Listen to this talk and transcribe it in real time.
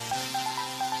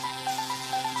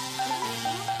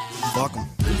Fuck them.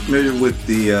 Familiar with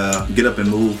the Get Up and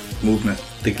Move movement?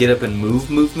 The Get Up and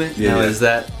Move movement? Yeah. Now, is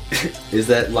that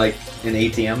like an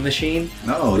ATM machine?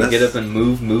 No, the that's... Get Up and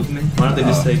Move movement? Why don't they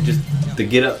just say just the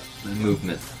Get Up and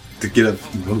movement? The Get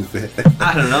Up and Move.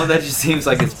 I don't know, that just seems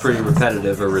like it's pretty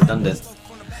repetitive or redundant.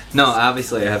 No,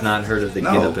 obviously I have not heard of the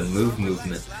Get Up and Move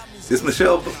movement. It's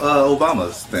Michelle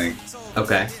Obama's thing.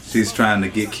 Okay. She's trying to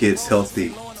get kids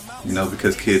healthy,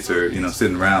 because kids are,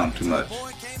 sitting around too much.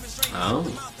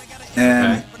 Oh.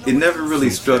 And Okay. it never really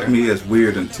struck me as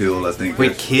weird until I think...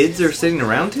 Wait, kids are sitting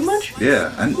around too much?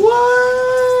 Yeah. And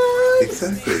What?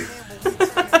 exactly.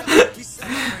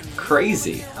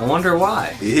 Crazy. I wonder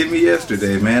why. It hit me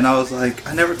yesterday, man. I was like,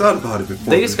 I never thought about it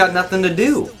before. They just got nothing to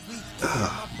do.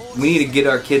 We need to get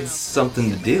our kids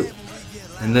something to do.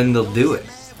 And then they'll do it.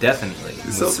 Definitely.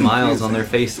 With so smiles on confusing. their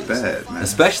faces. Bad, man.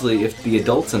 Especially if the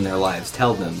adults in their lives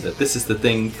tell them that this is the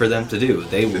thing for them to do.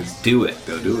 They will do it.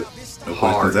 They'll do it. No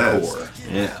questions asked.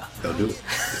 Hardcore. Yeah. They'll do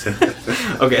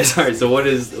it. Okay, sorry. So what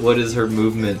is her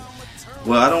movement?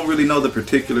 Well, I don't really know the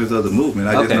particulars of the movement.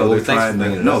 I just Okay, know well, they're thanks trying for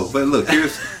bringing to... it No, up. but look,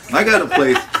 I got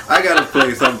a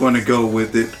place I'm going to go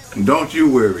with it. Don't you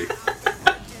worry.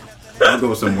 I'll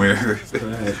go somewhere.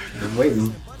 Alright, I'm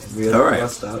waiting. All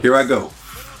right, here I go.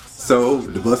 So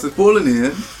the bus is pulling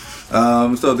in.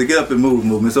 So the Get Up and Move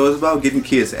movement. So it's about getting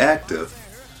kids active.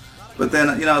 But then,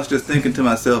 I was just thinking to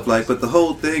myself, like, but the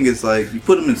whole thing is like, you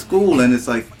put them in school and it's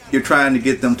like, you're trying to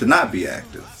get them to not be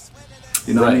active.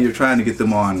 You know what I mean? Right. You're trying to get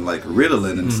them on, like,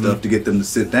 Ritalin and stuff to get them to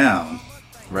sit down.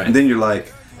 Right. And then you're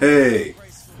like, hey,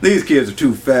 these kids are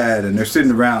too fat and they're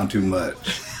sitting around too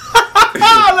much.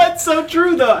 Oh, that's so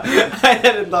true, though. I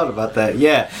hadn't thought about that.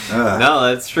 Yeah. No,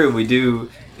 that's true. We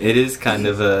do. It is kind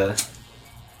of a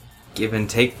give and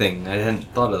take thing. I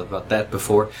hadn't thought about that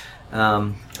before.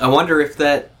 I wonder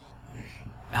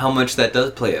how much that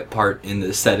does play a part in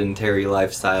the sedentary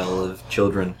lifestyle of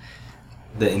children.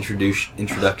 The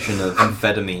introduction of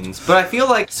amphetamines. But I feel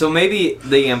like, so maybe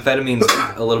the amphetamines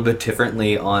work a little bit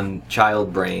differently on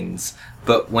child brains.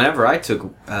 But whenever I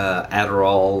took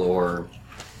Adderall or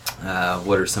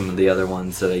what are some of the other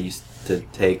ones that I used to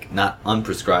take, not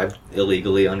unprescribed,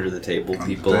 illegally under the table,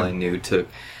 people I knew took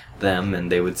them and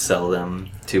they would sell them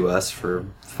to us for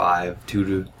 $2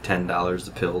 to $10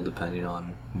 a pill, depending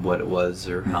on what it was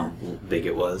or how big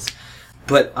it was.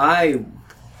 But I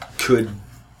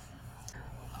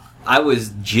was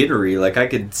jittery, like I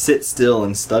could sit still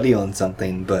and study on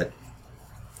something, but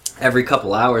every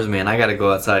couple hours, man, I gotta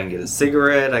go outside and get a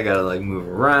cigarette, I gotta like move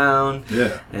around,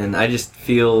 Yeah. and I just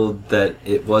feel that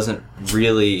it wasn't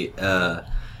really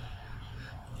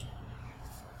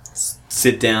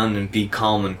sit down and be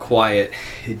calm and quiet.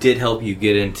 It did help you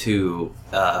get into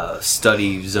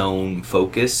study zone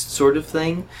focused sort of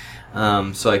thing.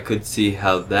 So I could see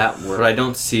how that worked, but I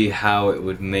don't see how it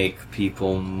would make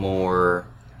people more,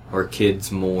 or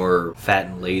kids more fat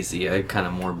and lazy. I kind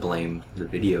of more blame the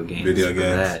video games for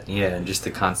that. Yeah, and just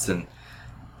the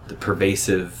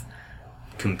pervasive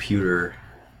computer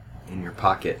in your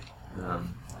pocket.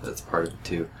 That's part of it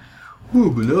too. Oh,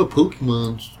 but now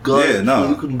Pokemon's got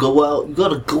you can go out, you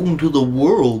gotta go into the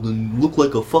world and look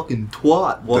like a fucking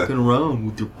twat walking around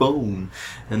with your phone.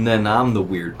 And then I'm the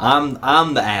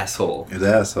asshole. You're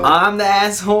the asshole. I'm the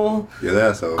asshole. You're the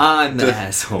asshole. I'm the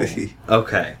asshole.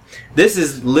 Okay. This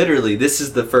is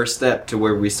the first step to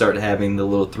where we start having the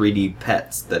little 3D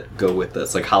pets that go with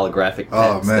us, like holographic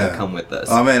pets that come with us.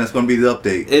 Oh man, it's gonna be the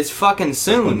update. It's fucking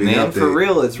soon, man. For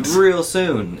real, it's real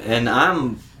soon. And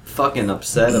I'm fucking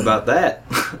upset about that.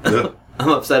 Yeah. I'm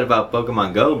upset about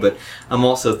Pokemon Go, but I'm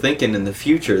also thinking in the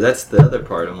future. That's the other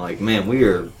part. I'm like, man, we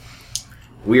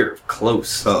are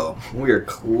close. Oh. We are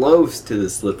close to the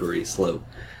slippery slope.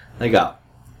 They got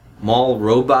mall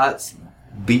robots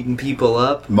beating people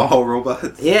up. Mall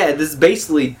robots? Yeah, this is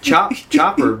basically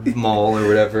Chopper Mall or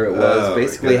whatever it was. Oh,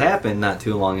 basically God. happened not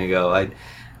too long ago.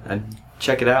 I'd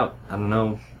check it out. I don't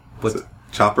know what.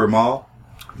 Chopper Mall?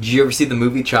 Did you ever see the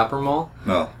movie Chopper Mall?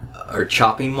 No. Or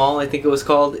Chopping Mall, I think it was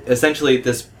called. Essentially,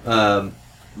 this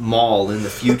mall in the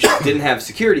future didn't have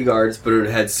security guards, but it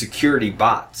had security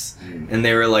bots. And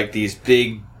they were like these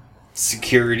big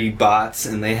security bots,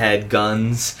 and they had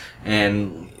guns,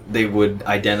 and they would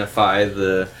identify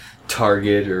the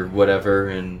target or whatever,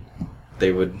 and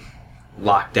they would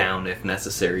lock down if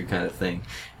necessary, kind of thing.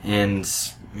 And,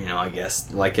 I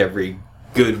guess, like every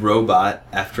good robot,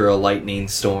 after a lightning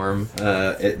storm,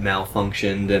 it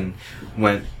malfunctioned and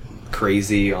went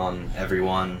crazy on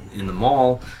everyone in the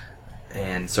mall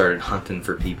and started hunting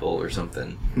for people or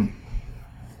something.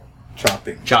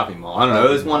 Chopping Mall. I don't know.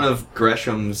 It was one of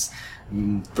Gresham's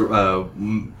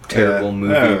terrible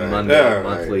movie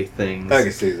monthly things. I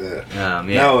can see that. Yeah.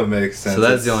 Now it makes sense. So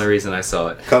that's the only reason I saw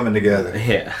it. Coming together.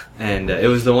 Yeah, and it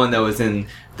was the one that was in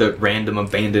the random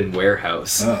abandoned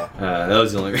warehouse. Oh. That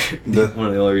was the only one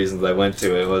of the only reasons I went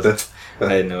to it. Was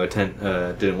I had no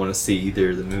didn't want to see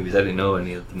either of the movies. I didn't know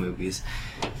any of the movies.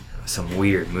 Some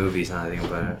weird movies. Now I think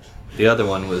about it. The other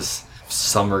one was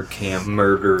summer camp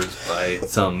murders by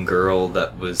some girl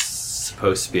that was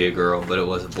supposed to be a girl, but it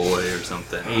was a boy or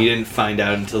something. You didn't find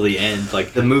out until the end.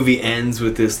 Like, the movie ends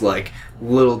with this, like,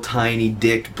 little tiny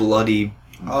dicked bloody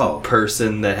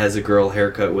person that has a girl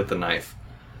haircut with a knife.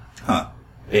 Huh.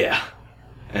 Yeah.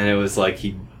 And it was like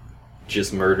he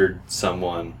just murdered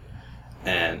someone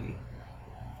and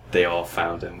they all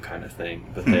found him, kind of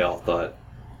thing. But they all thought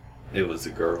it was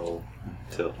a girl.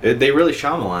 They really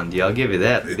Shyamalan'd you, I'll give you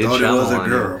that. They thought it was a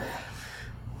girl.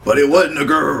 But it wasn't a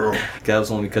girl. That was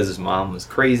only because his mom was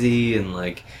crazy and,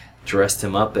 like, dressed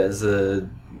him up as a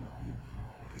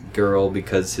girl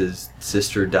because his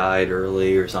sister died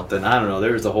early or something. I don't know.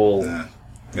 There was a whole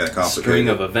string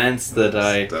of events that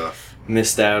I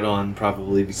missed out on,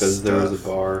 probably because there was a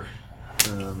bar.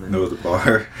 There was a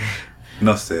bar?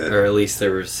 No sad. Or at least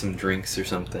there was some drinks or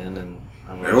something. And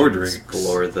I'm going to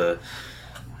explore the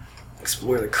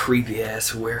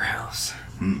creepy-ass warehouse.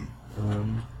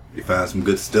 You find some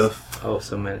good stuff? Oh,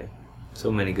 so many. So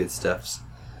many good stuffs.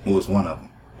 What was one of them?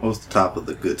 What was the top of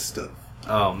the good stuff?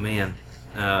 Oh, man.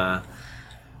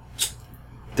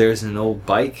 There's an old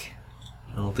bike.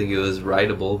 I don't think it was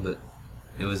rideable, but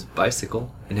it was a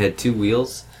bicycle. It had 2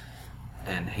 wheels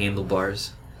and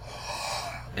handlebars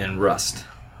and rust.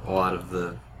 A lot of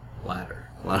the ladder.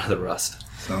 A lot of the rust.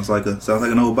 Sounds like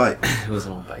an old bike. It was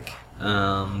an old bike.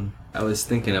 I was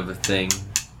thinking of a thing.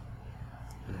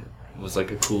 It was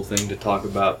like a cool thing to talk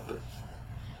about, but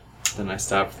then I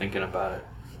stopped thinking about it.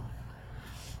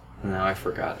 And now I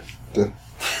forgot it.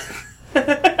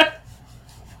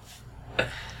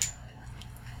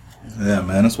 Yeah,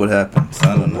 man, that's what happens.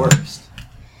 I don't know. Worst.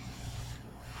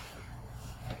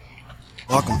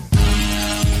 Welcome.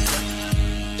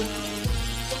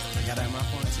 I got that in my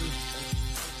phone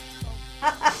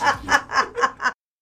too.